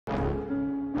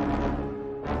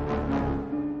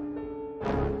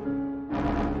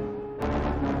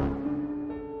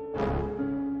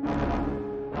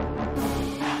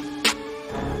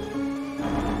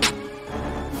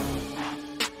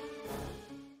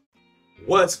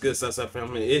What's good, Southside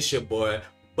family? It's your boy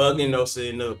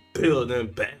bugAboo'ㅣMusic in the building,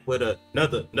 back with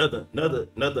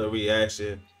another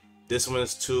reaction. This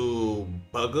one's to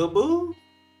Bugaboo.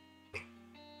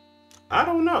 I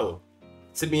don't know.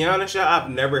 To be honest, y'all, I've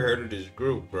never heard of this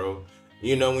group, bro.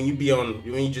 You know, when you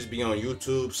just be on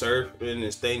YouTube surfing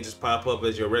and things just pop up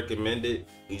as your recommended,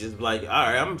 you just be like, all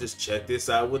right, I'm just check this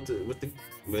out with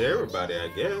everybody, I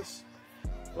guess.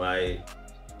 Like,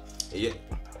 yeah.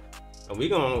 We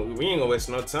ain't gonna waste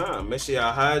no time. Make sure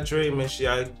y'all hydrate. Make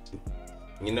sure y'all,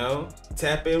 you know,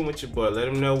 tap in with your boy. Let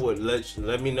him know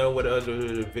let me know what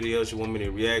other videos you want me to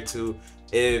react to.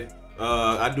 If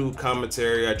I do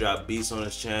commentary, I drop beats on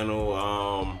this channel.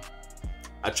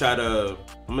 I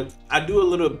do a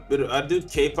little bit. I do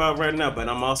K-pop right now, but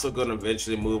I'm also gonna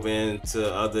eventually move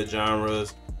into other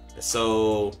genres.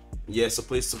 So yeah, so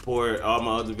please support all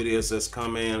my other videos that's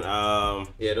coming.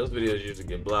 Yeah, those videos usually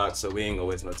get blocked, so we ain't gonna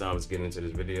waste no time. Let's get into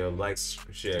this video. Like,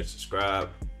 share, subscribe,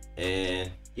 and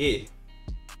yeah.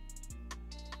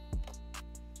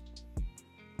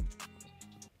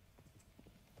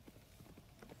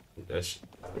 That's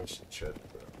shut,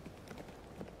 bro.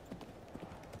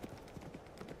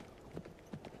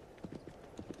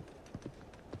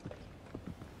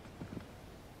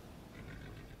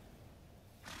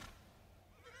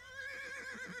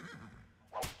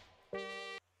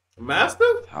 Master?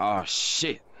 Oh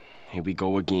shit. Here we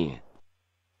go again.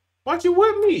 Why'd you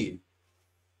with me?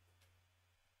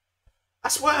 I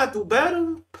swear I do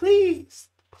better. Please.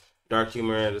 Dark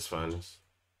humor at its finest.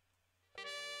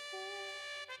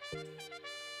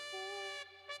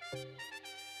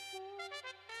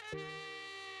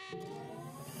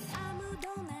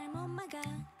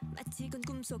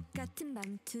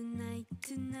 Tonight,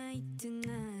 tonight,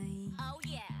 tonight. Oh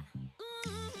yeah.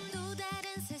 또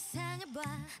다른 세상을 봐.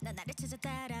 나 나를 찾아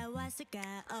따라왔을까?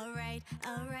 Alright,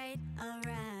 alright,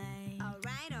 alright.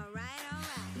 Alright, alright,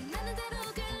 alright. 나는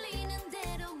대로 끌리는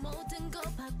대로 모든 거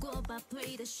바꿔봐.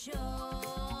 Play the show.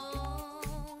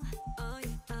 Oh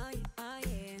yeah, oh yeah, oh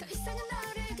yeah. 더 이상은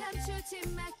너를 감추지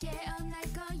마. 깨어날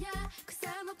거야. 'Cause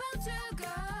I'm about to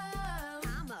go.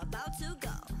 I'm about to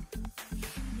go.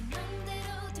 네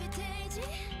맘대로 될 테지.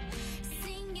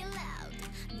 Sing it loud.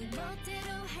 네 멋대로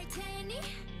할 테니.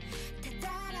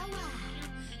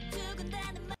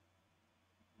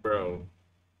 Bro,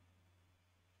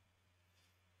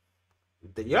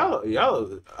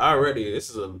 y'all already, this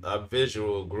is a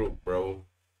visual group, bro,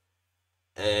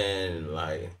 and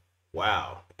like,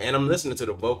 wow. And I'm listening to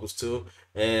the vocals too,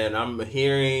 and I'm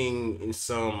hearing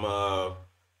some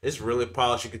it's really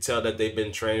polished. You can tell that they've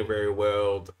been trained very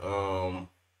well,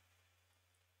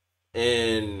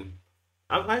 and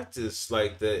I like this,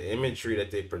 like the imagery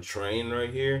that they portraying right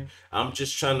here. I'm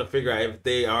just trying to figure out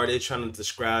if are they trying to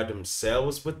describe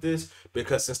themselves with this,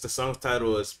 because since the song's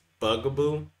title is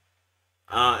Bugaboo,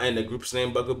 and the group's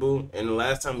name Bugaboo, and the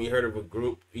last time we heard of a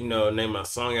group, you know, name a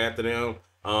song after them,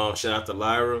 shout out to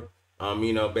Lyra,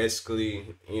 you know,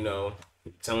 basically, you know,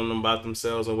 telling them about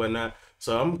themselves or whatnot.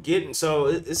 So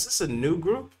is this a new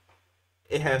group?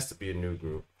 It has to be a new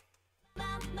group.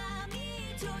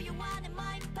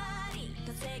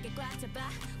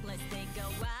 Let's take a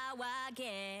wild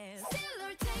guess. Still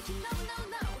or taking no.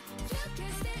 You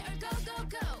can stay or go.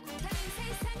 다른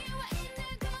세상에 와 있는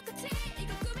것 같아.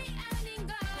 이건 꿈이 아닌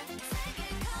걸. 세계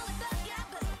call it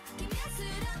bugaboo.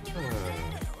 기면스럽게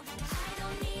맘대로. I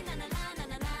don't need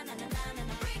나나나나나나나나나나.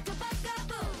 Break a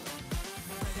bugaboo.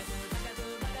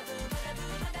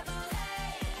 bugaboo.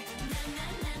 Hey.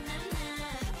 나나나나나.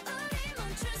 우리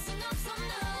멈출 순 없어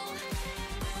no.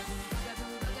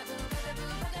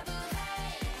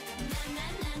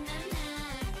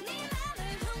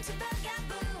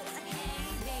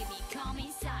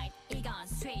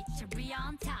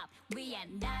 On top, 위에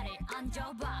나를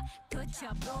얹어봐. Put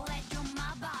your bullet through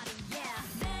my body, yeah.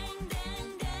 Dang,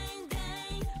 dang, dang,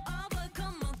 dang.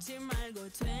 overcome 먹지 말고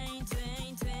twang.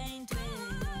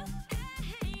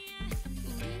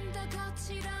 우린 더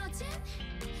거칠어진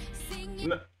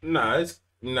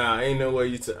Ain't no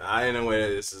way I ain't no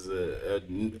way this is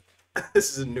this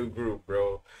is a new group,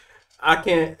 bro. I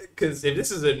can't, cause if this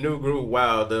is a new group,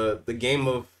 wow, the game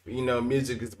of, you know,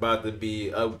 music is about to be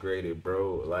upgraded,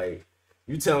 bro. Like,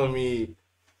 you telling me,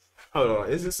 hold on,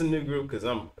 is this a new group? Cause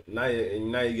I'm now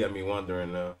you got me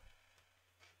wondering now.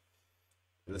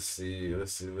 Let's see.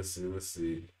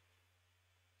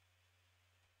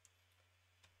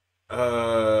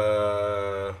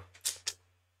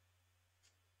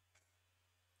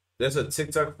 There's a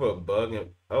TikTok for a bug,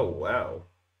 and oh wow.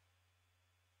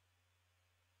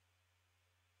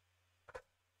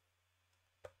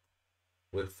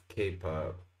 With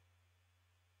K-pop.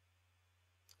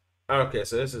 Okay,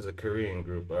 so this is a Korean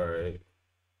group. All right.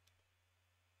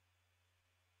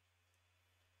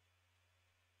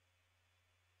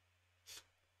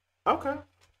 Okay.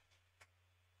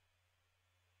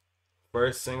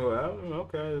 First single album.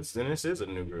 Okay, then this is a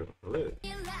new group. Lit.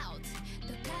 loud 더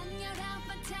강렬한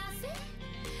fantasy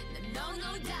no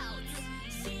no doubt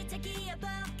시작이야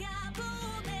버가부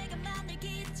내가 만들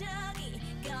기적이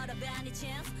Got a brand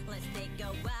chance let's take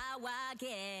a wild wild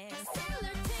guess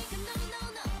Sailor take a no no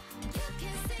no you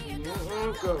can say it go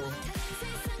go go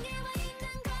세상에 와 있는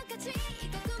것까지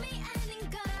이거 꿈이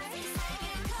아닌걸 세상에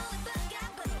call it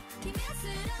bugAboo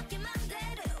비밀스럽게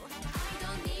맘대로 I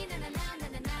don't need na na na na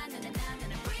na na na na na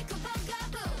na break a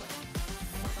bugAboo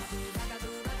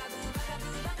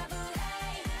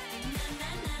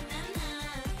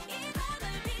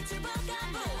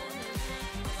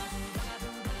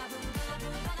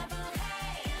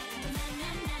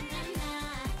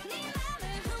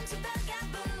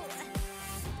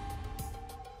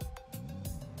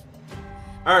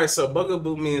All right, so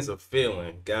bugaboo means a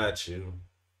feeling. Got you,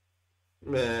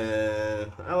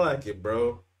 man. I like it,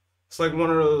 bro. It's like one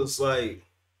of those like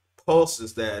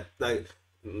pulses that like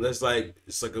it's like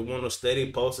one of those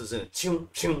steady pulses and choom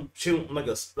choom choom like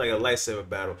a lightsaber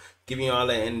battle, giving you all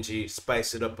that energy,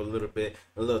 spice it up a little bit,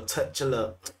 a little touch, a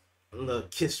little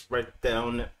kiss right there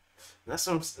on it. That's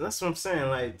what I'm saying.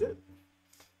 Like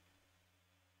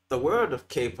the world of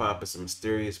K-pop is a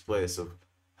mysterious place of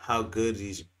how good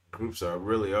these groups are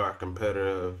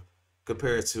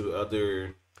compared to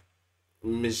other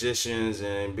musicians.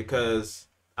 And because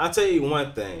I'll tell you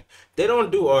one thing, they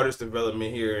don't do artist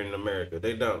development here in America.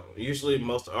 They don't. Usually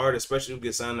most artists, especially who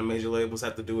get signed to major labels,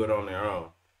 have to do it on their own.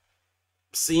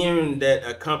 Seeing that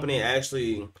a company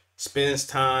actually spends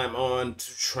time on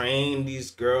to train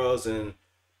these girls and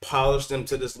polish them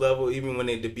to this level, even when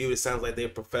they debut, it sounds like they're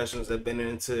professionals that have been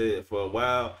into it for a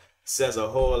while, says a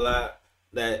whole lot.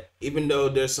 That even though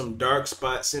there's some dark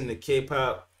spots in the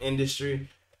K-pop industry,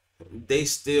 they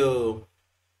still,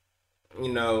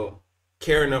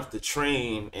 care enough to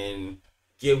train and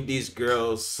give these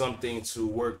girls something to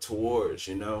work towards,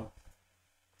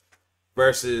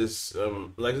 versus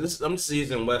like this. I'm just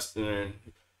using Western.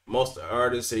 Most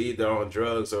artists are either on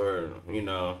drugs or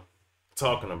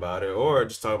talking about it or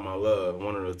just talking about love,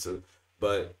 one of the two.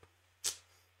 But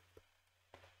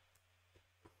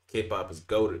K-pop is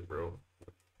goated, bro.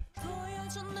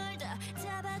 보여줘 널 다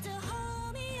잡아줘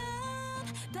homie up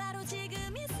바로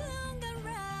지금 이 순간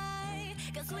right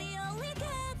Cause we only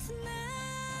got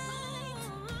tonight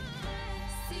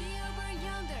See over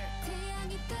yonder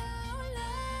태양이 떠올라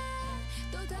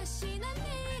또다시 난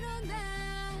일어나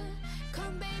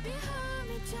Come baby hold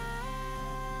me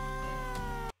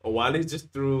tight Why they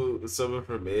just threw someone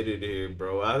from Edit here,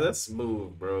 bro? That's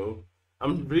smooth, bro.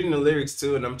 I'm reading the lyrics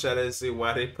too, and I'm trying to see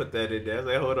why they put that in there. I was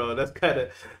like, hold on, that's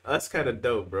kind of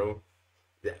dope, bro.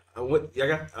 Yeah, what y'all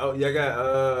got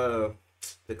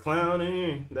the clown in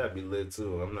here? That'd be lit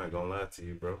too. I'm not gonna lie to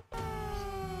you, bro.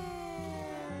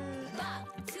 Bop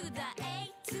to the A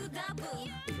to the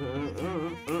boo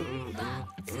Bop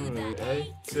to To the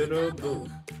A to the boo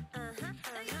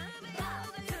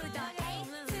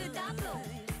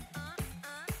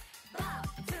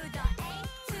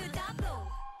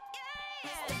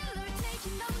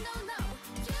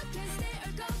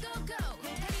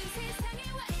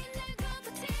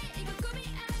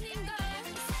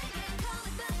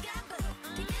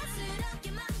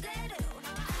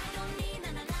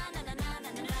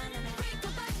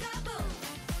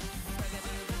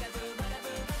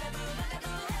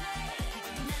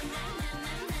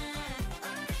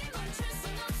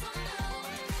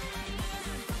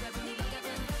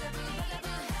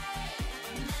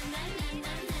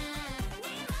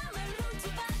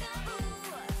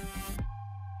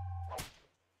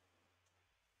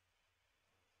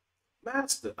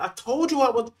Master, I told you I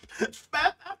was. Master,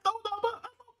 I told you I'm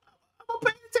gonna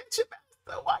pay attention,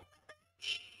 Master. Why?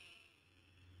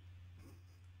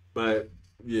 But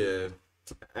yeah,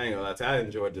 I ain't gonna lie to you, I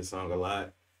enjoyed this song a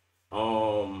lot.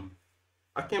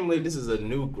 I can't believe this is a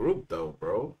new group though,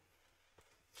 bro.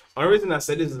 Only reason I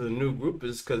say this is a new group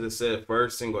is because it said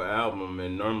first single album,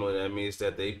 and normally that means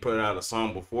that they put out a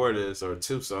song before this or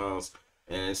two songs,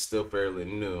 and it's still fairly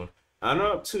new. I'm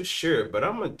not too sure, but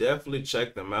I'm gonna definitely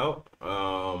check them out.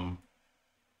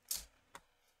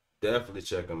 Definitely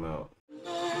check them out.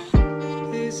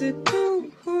 Is it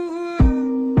too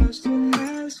much to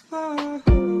ask for?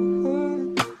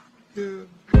 Yeah.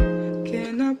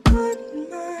 Can I put